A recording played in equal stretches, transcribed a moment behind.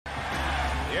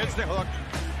Here's the hook.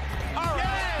 All right.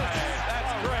 Yes,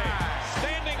 that's great.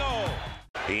 Standing O.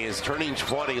 He is turning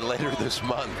 20 later this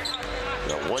month.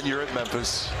 1 year at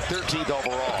Memphis, 13th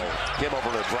overall. Came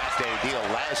over to a draft day deal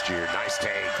last year. Nice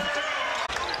take.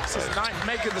 This is ninth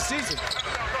make of the season.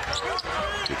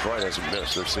 Detroit hasn't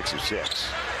missed. They're 6 of 6.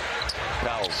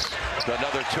 Pels,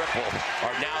 another triple,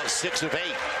 are now 6 of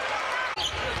 8.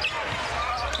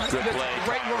 Good play.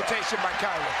 Great rotation by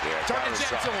Kyrie. Yeah, Turn the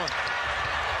jets on.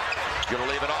 Gonna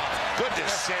leave it off. Good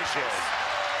decision.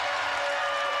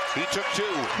 He took 2.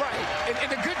 Right.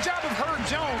 And a good job of Herb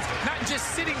Jones, not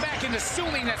just sitting back and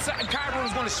assuming that Kyrie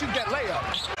was going to shoot that layup.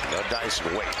 Now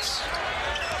Dyson waits.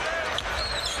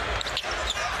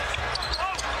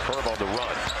 Herb on the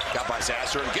run. Got by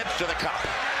Sasser and gets to the cup.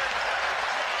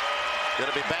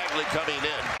 Gonna be Bagley coming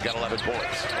in. Got 11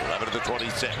 points. 11 to the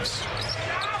 26.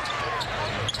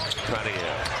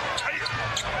 Cunningham.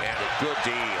 And a good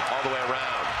D all the way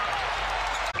around.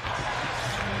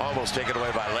 Almost taken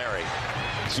away by Larry.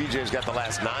 CJ's got the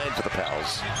last 9 for the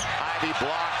Pels. Ivy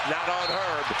blocked, not on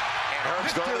Herb. And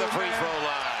Herb's going to the free throw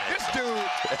line. This dude.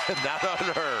 Not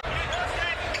on Herb.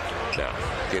 Now,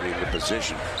 getting into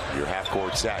position. Your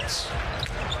half-court sets.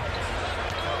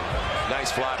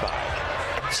 Nice flyby.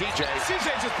 CJ's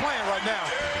just playing right now.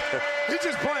 He's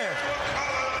just playing.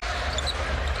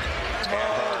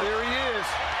 Oh, there he is.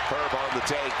 Herb on the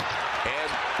take.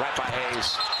 And right by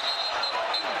Hayes.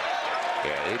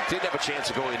 Yeah, it did have a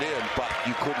chance of going in, but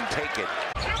you couldn't take it.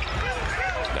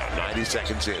 Now 90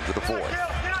 seconds into the fourth.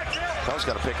 Pels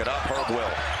got to pick it up. Herb will.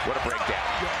 What a breakdown.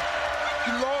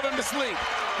 He lulled him to sleep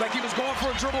like he was going for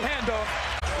a dribble handoff.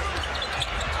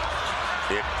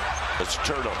 It's a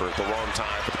turnover at the wrong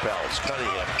time for the Pels.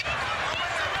 Cunningham.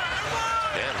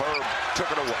 And Herb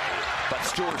took it away. But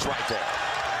Stewart's right there.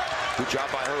 Good job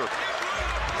by Herb.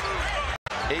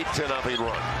 8-0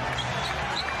 run.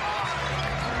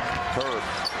 Herb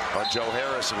on Joe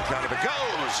Harris, and kind of it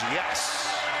goes. Yes.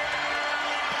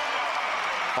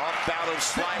 Off balance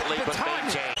slightly, but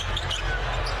maintained.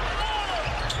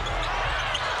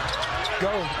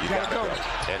 Go. You gotta go.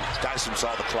 And Dyson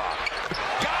saw the clock.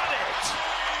 Got it.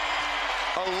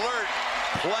 Alert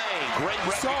play. Great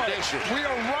recognition. We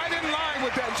are right in line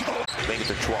with that, Joe. Make it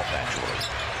the 12th, actually.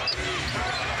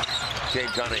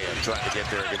 Cade Cunningham trying to get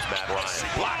there against Matt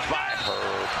Ryan. Blocked by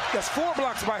Herb. That's 4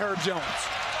 blocks by Herb Jones.